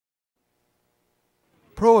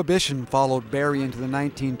Prohibition followed Barrie into the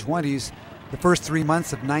 1920s. The first 3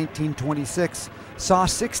 months of 1926 saw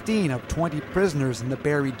 16 of 20 prisoners in the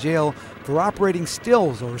Barrie jail for operating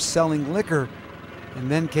stills or selling liquor.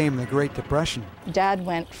 And then came the Great Depression. Dad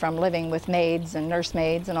went from living with maids and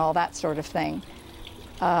nursemaids and all that sort of thing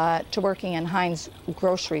to working in Heinz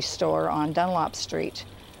grocery store on Dunlop Street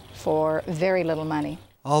for very little money.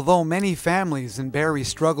 Although many families in Barrie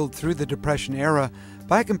struggled through the Depression era,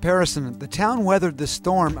 by comparison, the town weathered the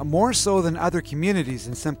storm more so than other communities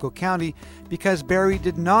in Simcoe County because Barrie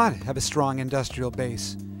did not have a strong industrial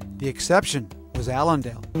base. The exception was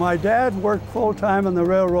Allendale. My dad worked full-time on the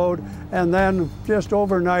railroad, and then just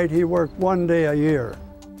overnight he worked 1 day a year.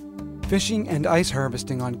 Fishing and ice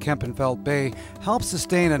harvesting on Kempenfelt Bay helped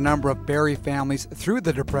sustain a number of Barrie families through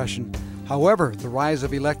the Depression. However, the rise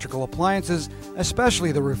of electrical appliances,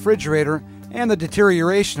 especially the refrigerator, and the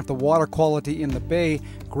deterioration of the water quality in the bay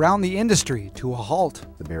ground the industry to a halt.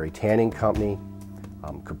 The Barrie Tanning Company,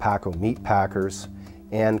 Copaco Meat Packers,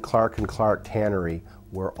 and Clark & Clark Tannery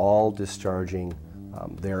were all discharging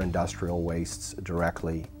their industrial wastes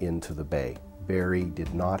directly into the bay. Barrie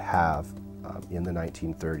did not have, in the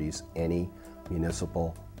 1930s, any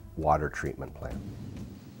municipal water treatment plant.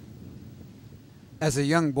 As a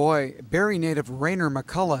young boy, Barrie native Rainer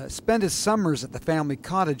McCullough spent his summers at the family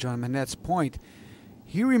cottage on Manette's Point.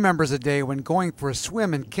 He remembers a day when going for a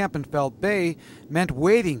swim in Kempenfelt Bay meant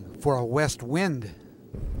waiting for a west wind.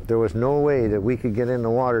 There was no way that we could get in the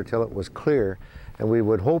water till it was clear, and we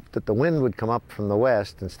would hope that the wind would come up from the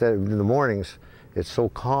west instead of in the mornings. It's so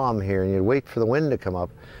calm here, and you'd wait for the wind to come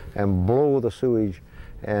up and blow the sewage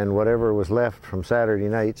and whatever was left from Saturday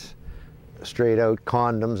nights straight out.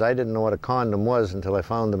 Condoms. I didn't know what a condom was until I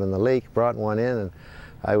found them in the lake, brought one in, and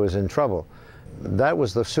I was in trouble. That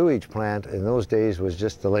was the sewage plant. In those days was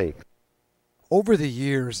just the lake. Over the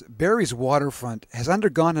years, Barrie's waterfront has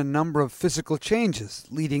undergone a number of physical changes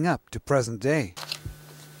leading up to present day.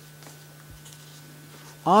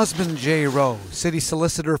 Osmond J. Rowe, city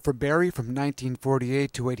solicitor for Barrie from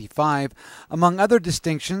 1948 to 85, among other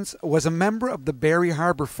distinctions, was a member of the Barrie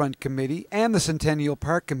Harbourfront Committee and the Centennial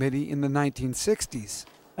Park Committee in the 1960s.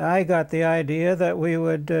 I got the idea that we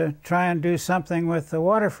would try and do something with the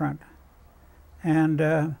waterfront. And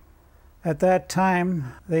at that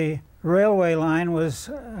time, the railway line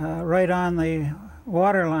was right on the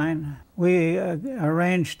water line. We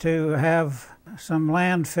arranged to have some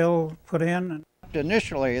landfill put in.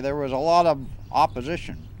 Initially, there was a lot of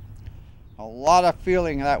opposition, a lot of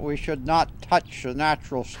feeling that we should not touch the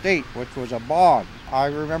natural state, which was a bog. I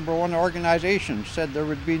remember one organization said there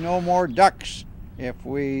would be no more ducks if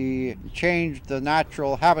we changed the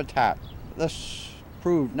natural habitat. This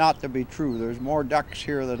proved not to be true. There's more ducks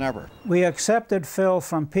here than ever. We accepted fill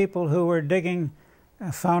from people who were digging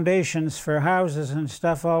foundations for houses and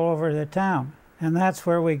stuff all over the town. And that's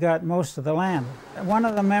where we got most of the land. One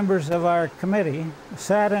of the members of our committee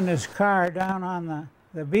sat in his car down on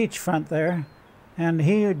the beachfront there, and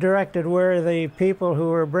he directed where the people who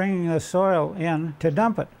were bringing the soil in to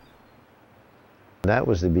dump it. That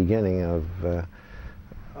was the beginning of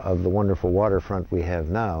the wonderful waterfront we have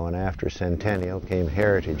now, and after Centennial came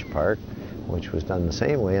Heritage Park, which was done the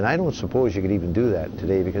same way, and I don't suppose you could even do that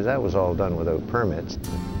today because that was all done without permits.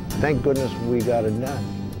 Thank goodness we got it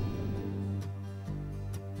done.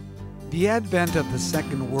 The advent of the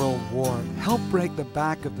Second World War helped break the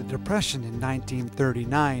back of the Depression in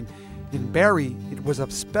 1939. In Barrie, it was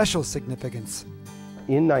of special significance.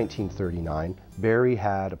 In 1939, Barrie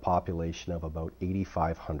had a population of about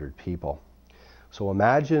 8,500 people. So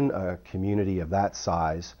imagine a community of that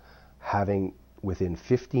size having within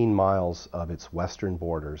 15 miles of its western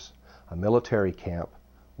borders a military camp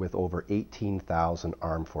with over 18,000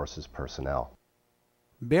 armed forces personnel.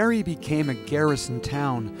 Barrie became a garrison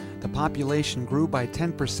town. The population grew by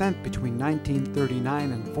 10% between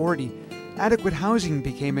 1939 and 40. Adequate housing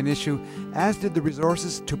became an issue, as did the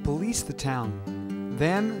resources to police the town.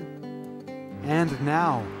 Then and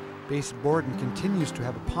now, Base Borden continues to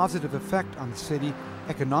have a positive effect on the city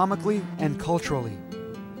economically and culturally.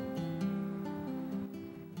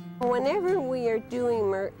 Whenever we are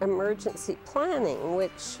doing emergency planning,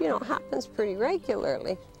 which, happens pretty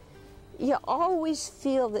regularly, you always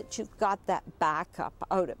feel that you've got that backup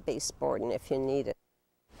out at Base Borden if you need it.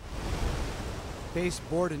 Base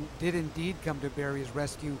Borden did indeed come to Barrie's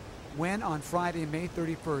rescue when on Friday, May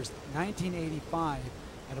 31st, 1985,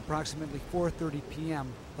 at approximately 4:30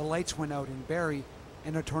 p.m., the lights went out in Barrie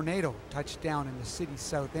and a tornado touched down in the city's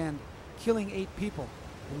south end, killing 8 people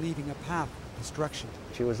and leaving a path of destruction.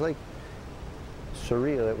 It was like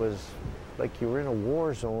surreal. It was like you were in a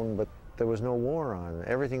war zone, but there was no war on.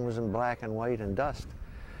 Everything was in black and white and dust.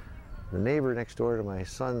 The neighbor next door to my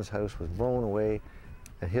son's house was blown away,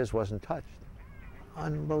 and his wasn't touched.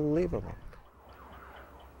 Unbelievable.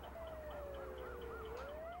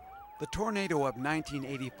 The tornado of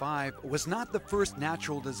 1985 was not the first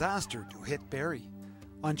natural disaster to hit Barrie.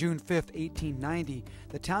 On June 5, 1890,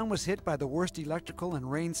 the town was hit by the worst electrical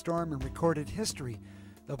and rainstorm in recorded history.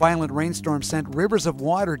 The violent rainstorm sent rivers of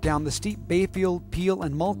water down the steep Bayfield, Peel,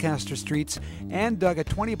 and Mulcaster streets and dug a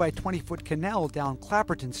 20 by 20 foot canal down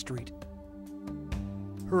Clapperton Street.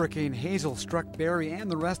 Hurricane Hazel struck Barrie and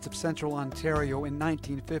the rest of central Ontario in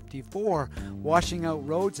 1954, washing out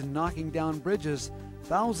roads and knocking down bridges.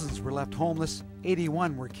 Thousands were left homeless,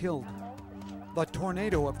 81 were killed. The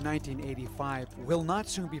tornado of 1985 will not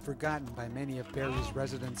soon be forgotten by many of Barrie's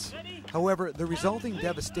residents. However, the resulting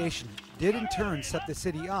devastation did in turn set the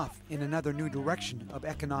city off in another new direction of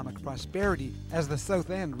economic prosperity as the South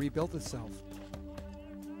End rebuilt itself.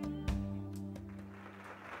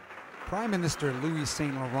 Prime Minister Louis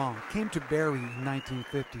St. Laurent came to Barrie in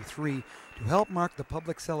 1953 to help mark the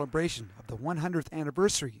public celebration of the 100th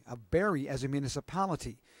anniversary of Barrie as a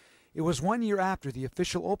municipality. It was 1 year after the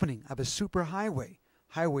official opening of a superhighway,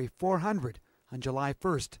 Highway 400, on July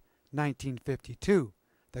 1st, 1952.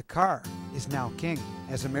 The car is now king,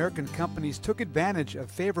 as American companies took advantage of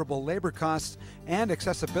favorable labor costs and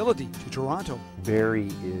accessibility to Toronto.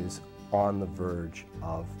 Barrie is on the verge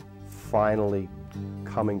of finally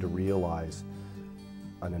coming to realize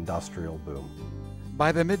an industrial boom.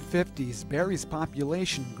 By the mid-50s, Barrie's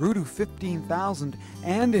population grew to 15,000,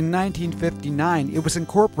 and in 1959 it was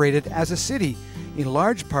incorporated as a city, in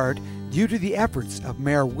large part due to the efforts of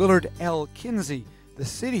Mayor Willard L. Kinsey, the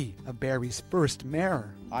city of Barrie's first mayor.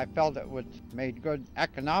 I felt it would made good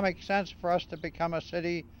economic sense for us to become a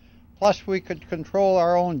city. Plus, we could control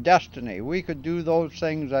our own destiny. We could do those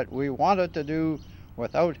things that we wanted to do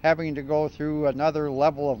without having to go through another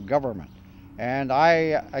level of government. And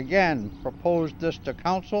I, again, proposed this to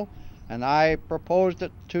council, and I proposed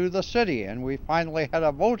it to the city, and we finally had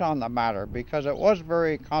a vote on the matter because it was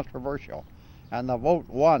very controversial. And the vote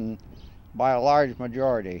won by a large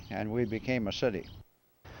majority, and we became a city.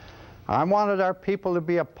 I wanted our people to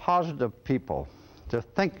be a positive people, to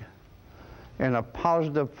think in a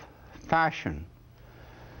positive fashion,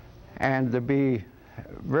 and to be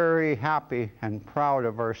very happy and proud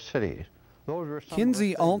of our city.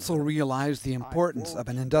 Kinsey also realized the importance of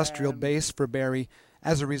an industrial base for Barrie.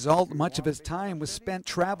 As a result, much of his time was spent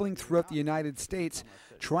traveling throughout the United States,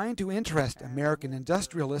 trying to interest American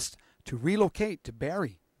industrialists to relocate to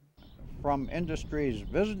Barrie. From industries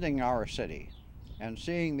visiting our city and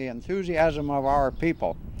seeing the enthusiasm of our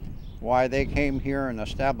people, why they came here and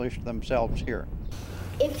established themselves here.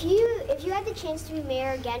 If you had the chance to be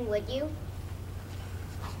mayor again, would you?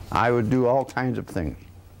 I would do all kinds of things.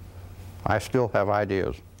 I still have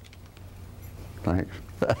ideas. Thanks.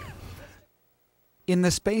 In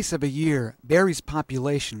the space of a year, Barrie's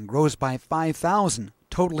population grows by 5,000,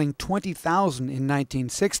 totaling 20,000 in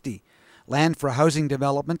 1960. Land for housing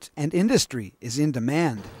development and industry is in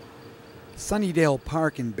demand. Sunnydale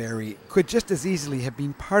Park in Barrie could just as easily have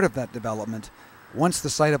been part of that development. Once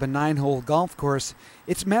the site of a 9-hole golf course,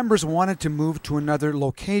 its members wanted to move to another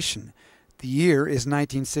location. The year is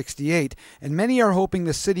 1968, and many are hoping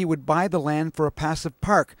the city would buy the land for a passive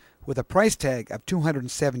park with a price tag of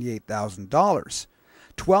 $278,000.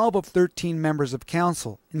 12 of 13 members of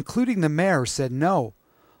council, including the mayor, said no.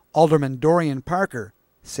 Alderman Dorian Parker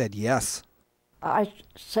said yes. I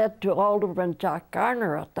said to Alderman Jack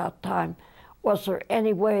Garner at that time, was there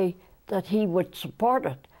any way that he would support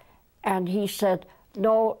it? And he said,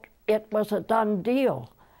 no, it was a done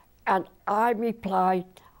deal. And I replied,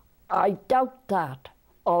 I doubt that,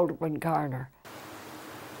 Alderman Garner.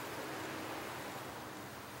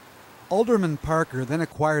 Alderman Parker then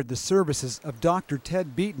acquired the services of Dr.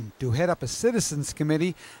 Ted Beaton to head up a citizens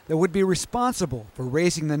committee that would be responsible for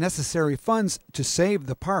raising the necessary funds to save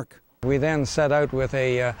the park. We then set out with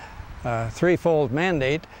a threefold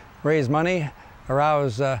mandate: raise money,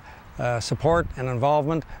 arouse support and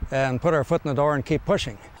involvement, and put our foot in the door and keep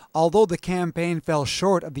pushing. Although the campaign fell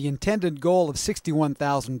short of the intended goal of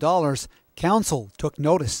 $61,000, council took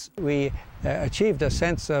notice. We achieved a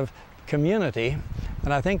sense of community,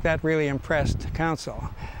 and I think that really impressed council.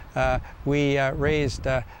 We raised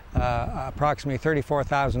approximately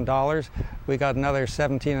 $34,000. We got another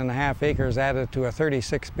 17.5 acres added to a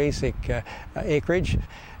 36 basic acreage.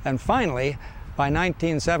 And finally, by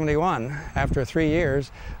 1971, after 3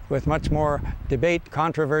 years, with much more debate,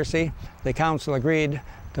 controversy, the council agreed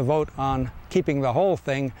to vote on keeping the whole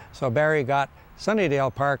thing, so Barrie got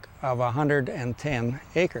Sunnydale Park of 110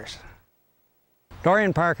 acres.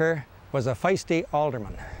 Dorian Parker was a feisty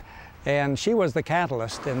alderman. And she was the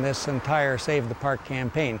catalyst in this entire Save the Park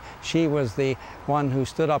campaign. She was the one who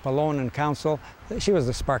stood up alone in council. She was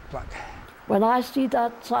the spark plug. When I see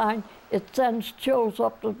that sign, it sends chills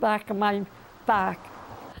up the back of my back.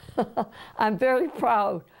 I'm very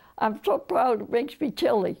proud. I'm so proud it makes me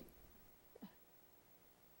chilly.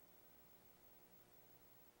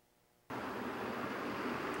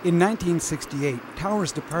 In 1968,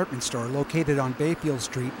 Towers Department Store, located on Bayfield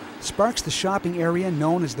Street, sparks the shopping area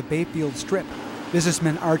known as the Bayfield Strip.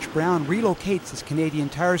 Businessman Arch Brown relocates his Canadian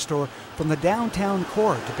Tire store from the downtown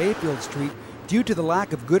core to Bayfield Street due to the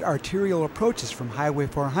lack of good arterial approaches from Highway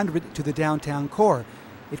 400 to the downtown core.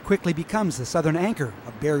 It quickly becomes the southern anchor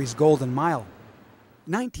of Barrie's Golden Mile.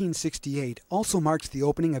 1968 also marks the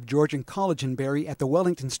opening of Georgian College in Barrie at the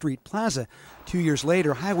Wellington Street Plaza. 2 years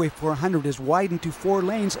later, Highway 400 is widened to 4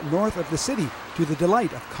 lanes north of the city to the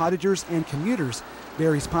delight of cottagers and commuters.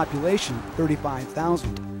 Barrie's population,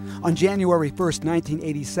 35,000. On January 1st,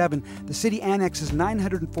 1987, the city annexes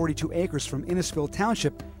 942 acres from Innisfil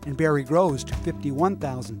Township, and Barrie grows to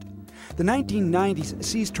 51,000. The 1990s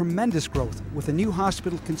sees tremendous growth, with a new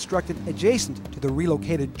hospital constructed adjacent to the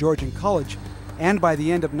relocated Georgian College. And by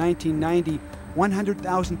the end of 1990,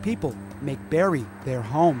 100,000 people make Barrie their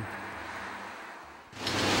home.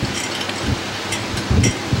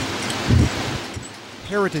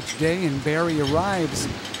 Heritage Day in Barrie arrives,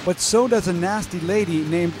 but so does a nasty lady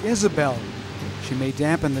named Isabel. She may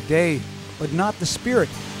dampen the day, but not the spirit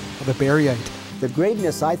of a Barrieite. The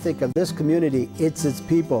greatness, I think, of this community, it's its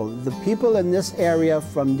people. The people in this area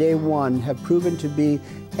from day one have proven to be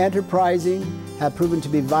enterprising, have proven to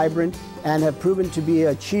be vibrant, and have proven to be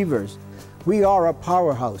achievers. We are a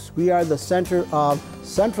powerhouse. We are the center of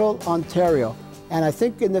Central Ontario, and I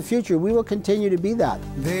think in the future we will continue to be that.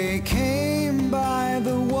 They came by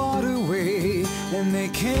the waterway and they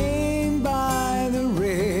came by the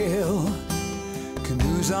rail.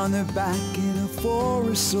 Canoes on their back in a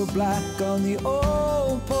forest so black on the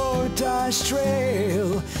old Portage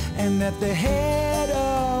Trail. And at the head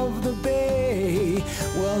of the bay,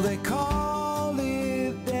 well, they called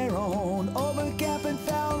it their own, over Cap and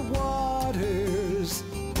Found Waters.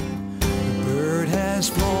 The bird has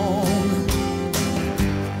flown.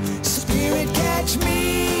 Spirit, catch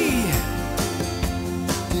me,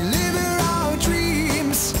 deliver our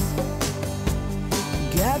dreams,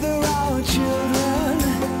 gather our children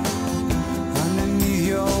underneath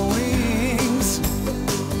your wings.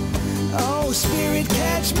 Oh, Spirit,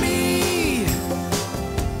 catch me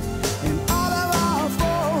in all of our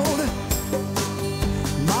fold,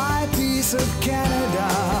 my piece of Canada,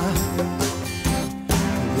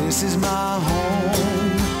 this is my home.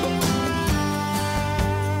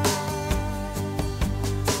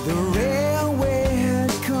 The railway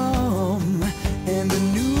had come and a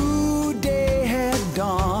new day had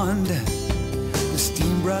dawned. The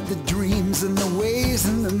steam brought the dreams and the ways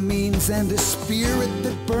and the means and a spirit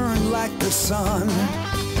that burned like the sun.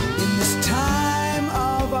 In this time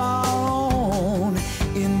of our own,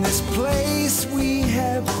 in this place